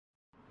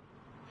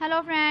Hello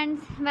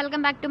friends,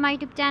 welcome back to my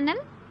YouTube channel.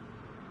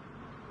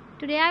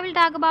 Today I will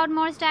talk about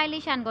more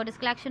stylish and gorgeous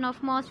collection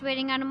of most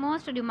wearing and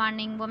most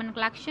demanding women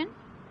collection.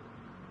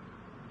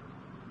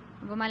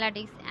 Women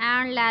latex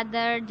and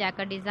leather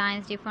jacket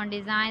designs, different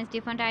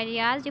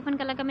ideas, different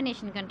color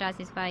combination can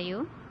satisfy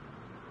you.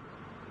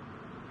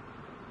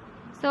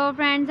 So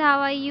friends, how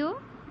are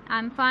you?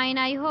 I'm fine.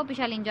 I hope you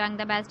shall enjoying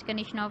the best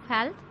condition of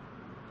health.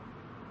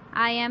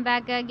 I am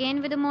back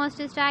again with the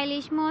most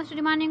stylish, most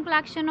demanding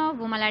collection of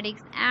women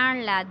latex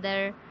and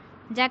leather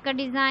jacket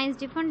designs,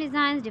 different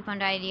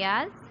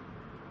ideas.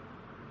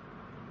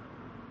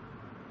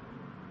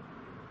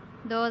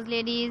 Those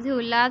ladies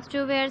who love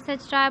to wear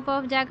such type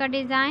of jacket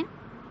design.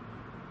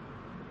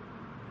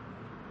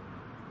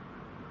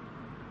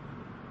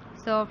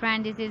 So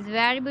friends, this is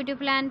very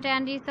beautiful and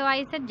trendy, so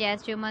I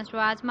suggest you must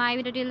watch my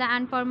video till the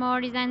end for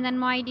more designs and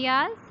more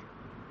ideas.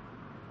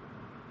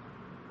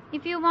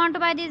 If you want to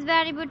buy these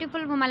very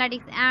beautiful women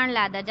latex and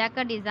leather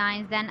jacket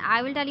designs, then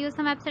I will tell you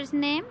some websites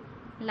name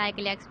like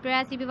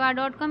AliExpress,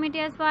 eBay.com,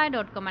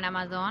 ETSY.com and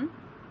Amazon.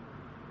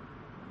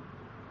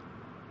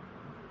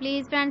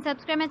 Please friends,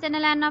 subscribe my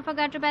channel and not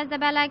forget to press the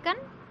bell icon.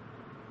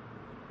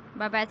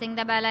 By pressing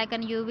the bell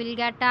icon, you will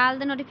get all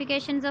the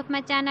notifications of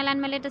my channel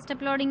and my latest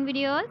uploading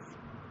videos.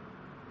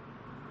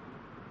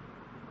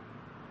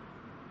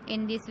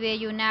 In this way,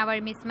 you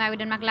never miss my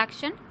video and my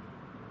collection.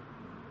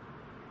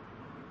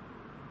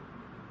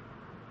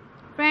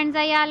 Friends,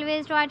 I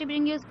always try to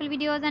bring useful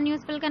videos and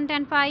useful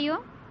content for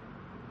you.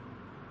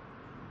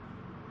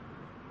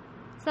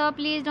 So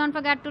please don't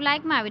forget to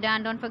like my video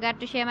and don't forget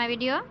to share my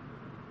video.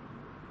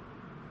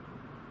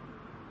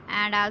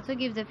 And also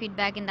give the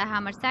feedback in the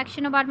comment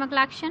section about my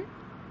collection.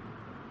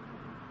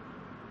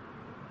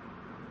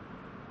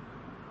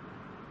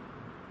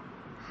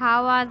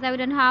 How was the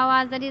video and how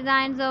was the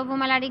designs of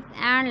women latex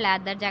and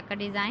leather jacket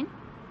design?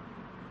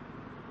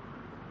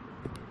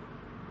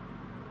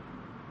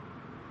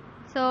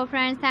 So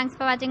friends, thanks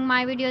for watching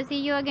my video.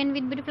 See you again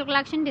with beautiful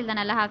collection. Till then,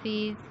 Allah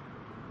Hafiz.